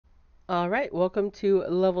All right, welcome to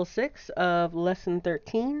level 6 of lesson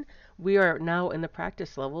 13. We are now in the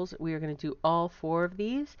practice levels. We are going to do all 4 of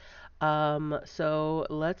these. So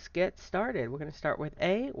let's get started. We're going to start with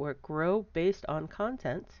A, where grow based on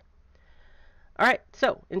content. All right,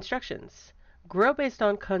 so instructions. Grow based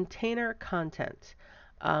on container content.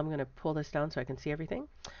 I'm going to pull this down so I can see everything.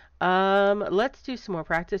 Let's do some more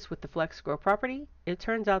practice with the flex grow property. It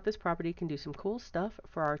turns out this property can do some cool stuff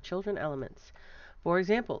for our children elements. For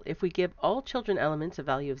example, if we give all children elements a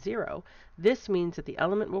value of 0, this means that the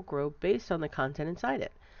element will grow based on the content inside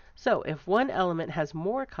it. So if one element has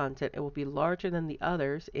more content, it will be larger than the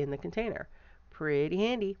others in the container. Pretty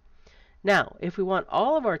handy. Now, if we want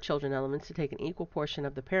all of our children elements to take an equal portion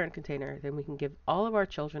of the parent container, then we can give all of our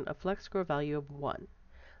children a flex grow value of 1.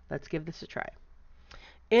 Let's give this a try.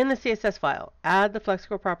 In the CSS file, add the flex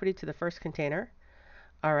grow property to the first container.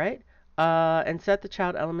 All right. And set the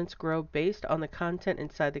child elements grow based on the content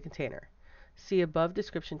inside the container. See above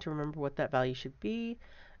description to remember what that value should be.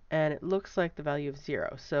 And it looks like the value of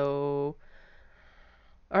 0. So,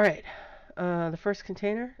 all right. The first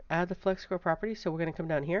container, add the flex grow property. So we're going to come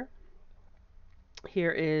down here.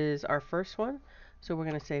 Here is our first one. So we're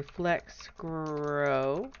going to say flex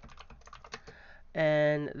grow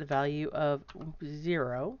and the value of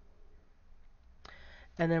 0.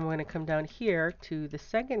 And then we're going to come down here to the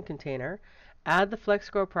second container, add the flex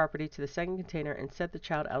grow property to the second container, and set the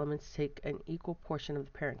child elements to take an equal portion of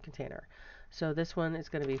the parent container. So this one is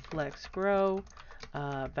going to be flex grow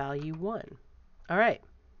value 1. All right.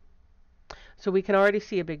 So we can already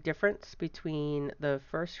see a big difference between the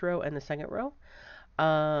first row and the second row.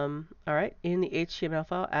 All right. In the HTML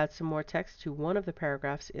file, add some more text to one of the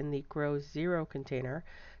paragraphs in the grow 0 container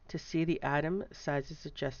to see the item sizes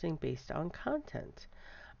adjusting based on content.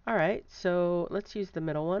 All right, so let's use the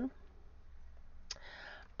middle one.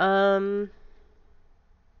 And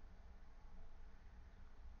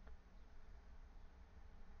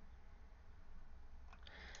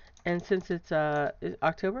since it's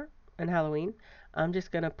October and Halloween, I'm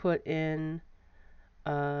just going to put in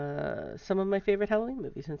some of my favorite Halloween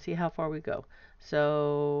movies and see how far we go.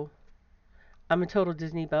 So I'm a total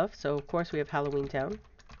Disney buff, so of course we have Halloween Town.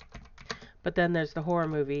 But then there's the horror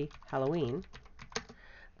movie Halloween.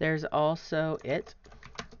 There's also It.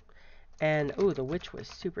 And, ooh, The Witch was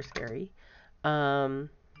super scary. Let's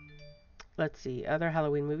see, other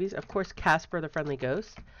Halloween movies. Of course, Casper the Friendly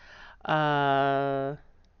Ghost. And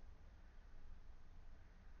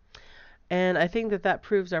I think that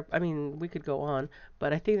proves I mean, we could go on,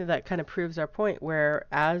 but I think that kind of proves our point where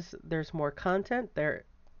as there's more content,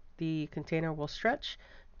 the container will stretch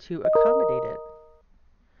to accommodate it.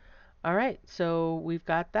 All right, so we've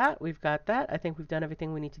got that. I think we've done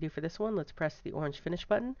everything we need to do for this one. Let's press the orange finish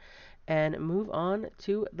button and move on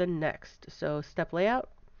to the next. So step layout,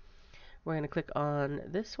 we're going to click on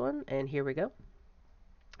this one, and here we go.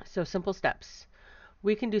 So simple steps.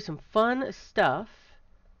 We can do some fun stuff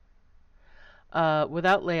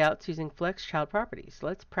without layouts using flex child properties.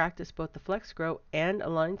 Let's practice both the flex grow and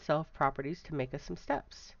align self properties to make us some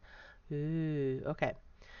steps. Ooh, okay.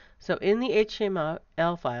 So in the HTML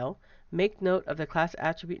file, make note of the class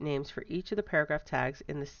attribute names for each of the paragraph tags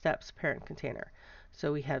in the steps parent container.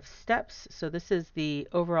 So we have steps, so this is the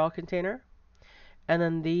overall container, and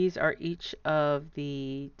then these are each of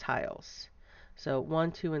the tiles. So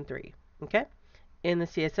 1, 2, and 3, okay? In the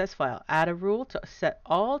CSS file, add a rule to set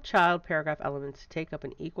all child paragraph elements to take up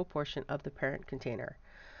an equal portion of the parent container.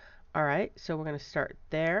 All right, so we're going to start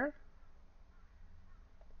there.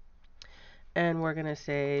 And we're going to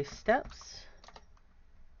say steps.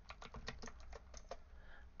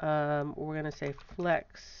 We're going to say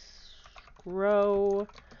flex grow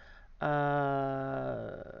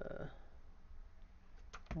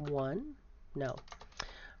 1. No.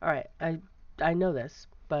 All right, I know this,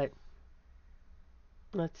 but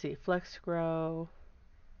let's see. Flex grow.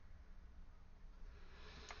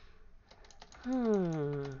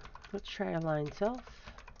 Let's try align self.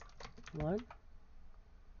 1.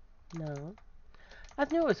 No. I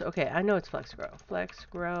knew it was okay. I know it's flex grow. Flex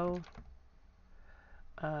grow.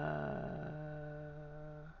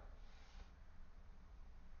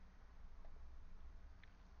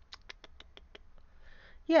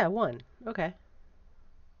 Yeah, 1. Okay.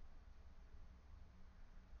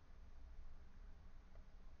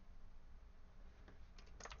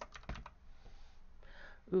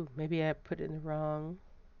 Ooh, maybe I put it in the wrong.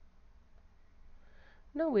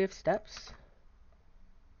 No, we have steps.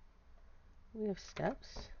 We have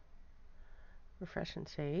steps. Refresh and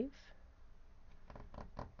save.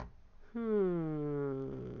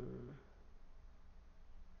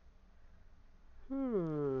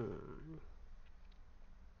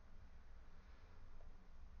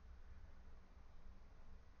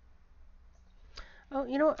 Oh,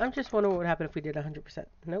 you know what? I'm just wondering what would happen if we did 100%.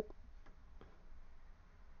 Nope.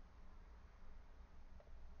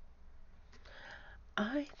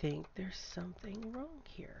 I think there's something wrong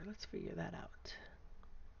here. Let's figure that out.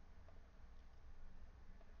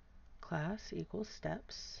 Class equals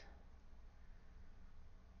steps.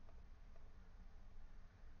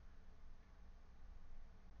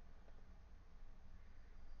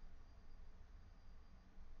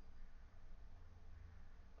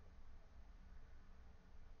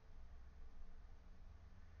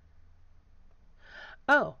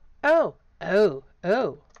 Oh, oh, oh,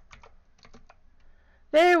 oh.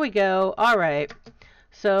 There we go. All right.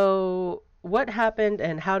 So what happened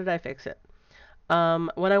and how did I fix it?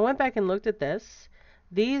 When I went back and looked at this,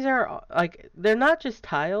 these are like, they're not just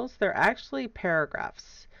tiles, they're actually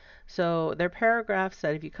paragraphs. So they're paragraphs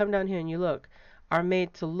that if you come down here and you look, are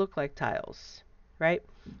made to look like tiles, right?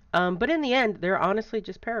 But in the end, they're honestly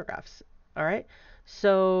just paragraphs, all right?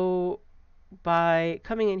 So by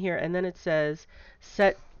coming in here and then it says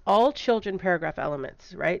set all children paragraph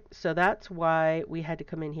elements, right? So that's why we had to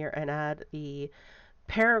come in here and add the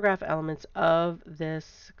paragraph elements of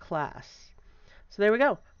this class. So there we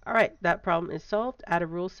go. All right, that problem is solved. Add a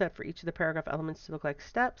rule set for each of the paragraph elements to look like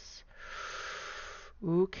steps.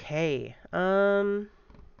 Okay. I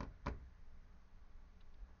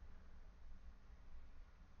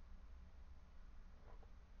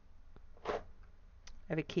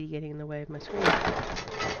have a kitty getting in the way of my screen.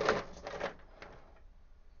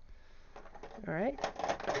 All right.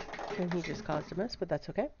 And he just caused a mess, but that's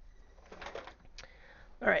okay.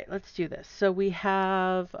 All right, let's do this. So we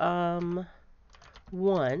have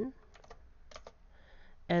 1,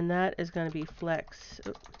 and that is going to be flex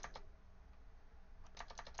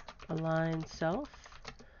align self,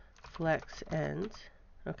 flex end,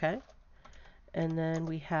 okay? And then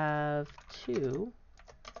we have 2,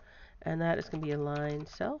 and that is going to be align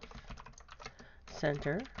self,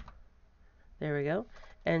 center. There we go.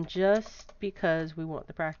 And just because we want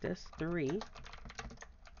the practice, 3,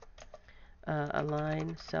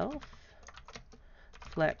 align self,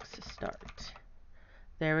 flex start.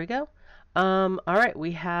 There we go. All right,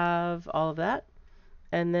 we have all of that.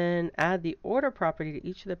 And then add the order property to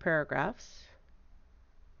each of the paragraphs.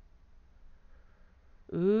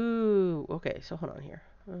 Ooh, okay, so hold on here.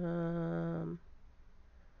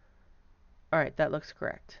 All right, that looks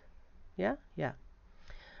correct. Yeah, yeah.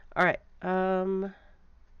 All right,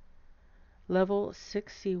 level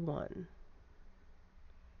 6C1.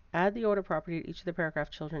 Add the order property to each of the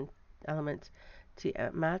paragraph children elements to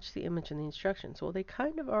match the image in the instructions. Well, they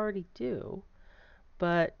kind of already do,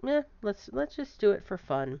 but let's just do it for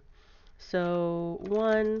fun. So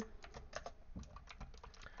 1,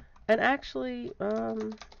 and actually,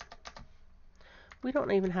 we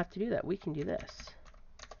don't even have to do that. We can do this.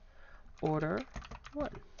 Order 1.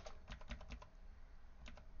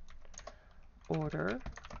 Order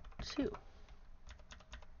 2.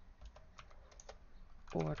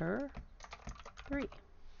 Order 3.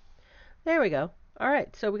 There we go. All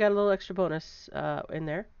right, so we got a little extra bonus in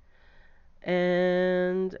there.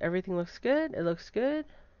 And everything looks good. It looks good.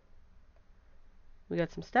 We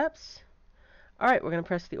got some steps. All right, we're going to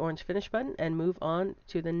press the orange finish button and move on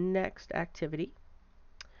to the next activity,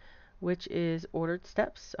 which is ordered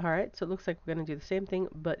steps. All right, so it looks like we're going to do the same thing,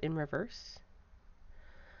 but in reverse.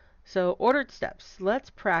 So ordered steps. Let's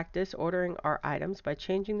practice ordering our items by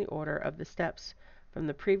changing the order of the steps from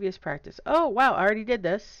the previous practice. Oh, wow, I already did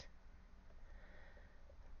this.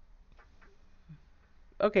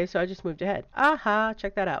 Okay, so I just moved ahead. Aha,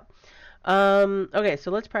 check that out. Okay,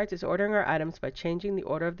 so let's practice ordering our items by changing the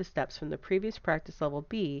order of the steps from the previous practice level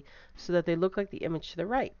B so that they look like the image to the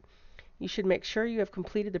right. You should make sure you have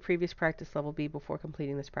completed the previous practice level B before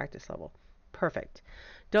completing this practice level. Perfect.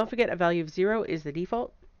 Don't forget a value of 0 is the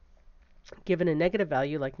default. Given a negative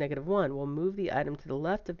value like -1, we'll move the item to the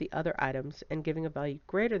left of the other items, and giving a value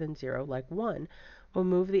greater than 0 like 1, we'll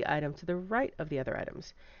move the item to the right of the other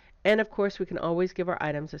items. And of course, we can always give our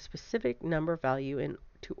items a specific number value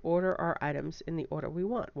to order our items in the order we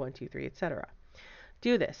want, 1, 2, 3, etc.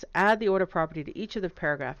 Do this. Add the order property to each of the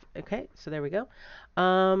paragraph. Okay, so there we go.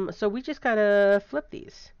 So we just gotta flip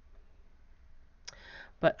these.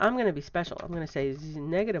 But I'm gonna be special. I'm gonna say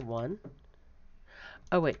 -1.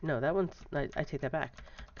 Oh wait, no, that one's, I take that back,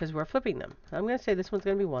 because we're flipping them. I'm gonna say this one's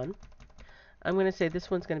gonna be 1. I'm gonna say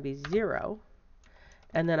this one's gonna be 0.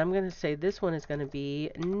 And then I'm going to say this one is going to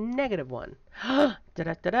be -1.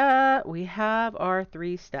 Da-da-da-da! We have our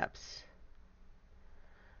 3 steps.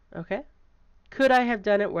 Okay. Could I have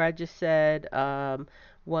done it where I just said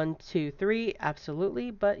 1, 2, 3?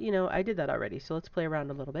 Absolutely. But, you know, I did that already. So let's play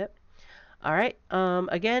around a little bit. All right.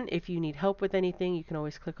 Again, if you need help with anything, you can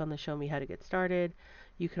always click on the Show Me How to Get Started.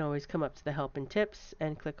 You can always come up to the Help and Tips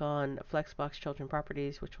and click on Flexbox Children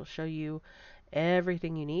Properties, which will show you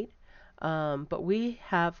everything you need. But we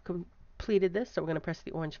have completed this, so we're going to press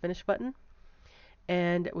the orange Finish button.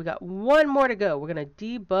 And we got one more to go. We're going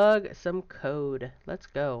to debug some code. Let's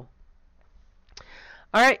go.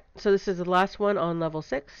 All right, so this is the last one on level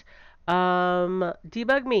 6.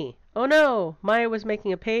 Debug me. Oh no, Maya was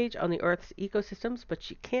making a page on the Earth's ecosystems, but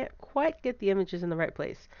she can't quite get the images in the right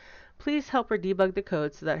place. Please help her debug the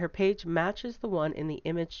code so that her page matches the one in the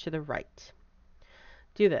image to the right.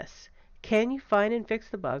 Do this. Can you find and fix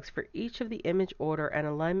the bugs for each of the image order and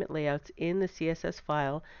alignment layouts in the CSS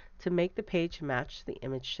file to make the page match the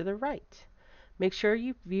image to the right? Make sure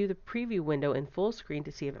you view the preview window in full screen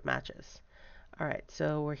to see if it matches. All right,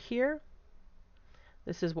 so we're here.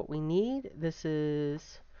 This is what we need. This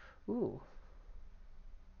is, ooh.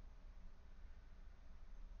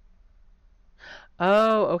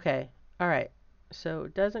 Oh, okay. All right. So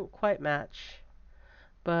it doesn't quite match,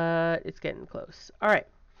 but it's getting close. All right.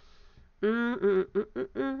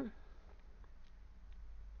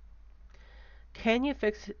 Can you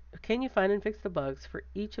find and fix the bugs for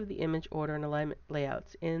each of the image order and alignment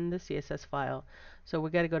layouts in the CSS file? So we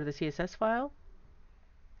got to go to the CSS file.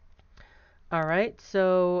 All right,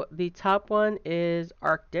 so the top one is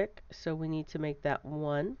Arctic, so we need to make that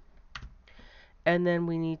 1. And then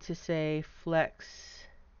we need to say flex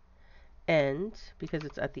end, because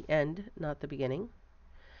it's at the end, not the beginning.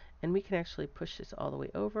 And we can actually push this all the way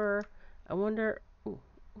over. I wonder,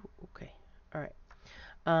 okay, all right.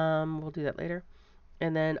 We'll do that later.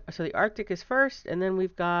 And then, so the Arctic is first, and then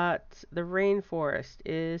we've got the rainforest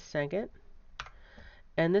is second.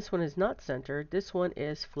 And this one is not centered. This one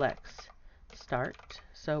is flex start.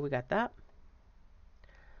 So we got that.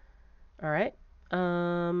 All right.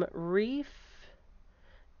 Reef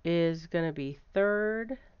is going to be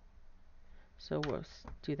third. So we'll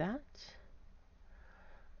do that.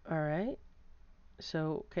 All right.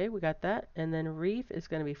 So, okay, we got that. And then reef is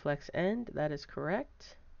going to be flex end. That is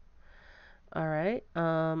correct. All right.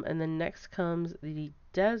 And then next comes the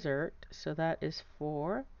desert. So that is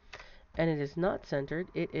 4. And it is not centered.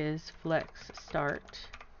 It is flex start.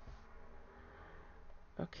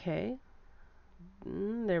 Okay.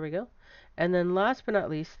 There we go. And then last but not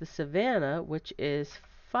least, the savanna, which is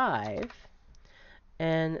 5.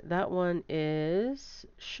 And that one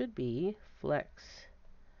should be flex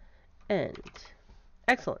end.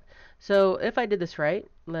 Excellent. So if I did this right,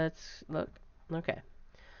 let's look. Okay.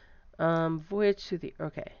 Voyage to the,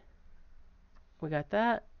 okay. We got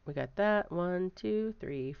that. We got that. 1, 2,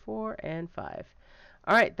 3, 4, and 5.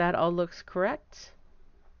 All right, that all looks correct.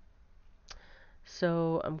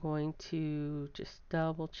 So I'm going to just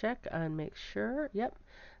double check and make sure. Yep,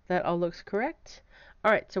 that all looks correct.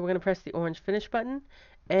 All right, so we're going to press the orange Finish button.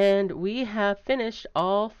 And we have finished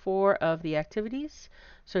all 4 of the activities.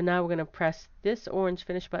 So now we're going to press this orange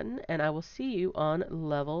Finish button, and I will see you on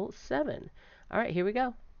level 7. All right, here we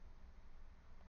go.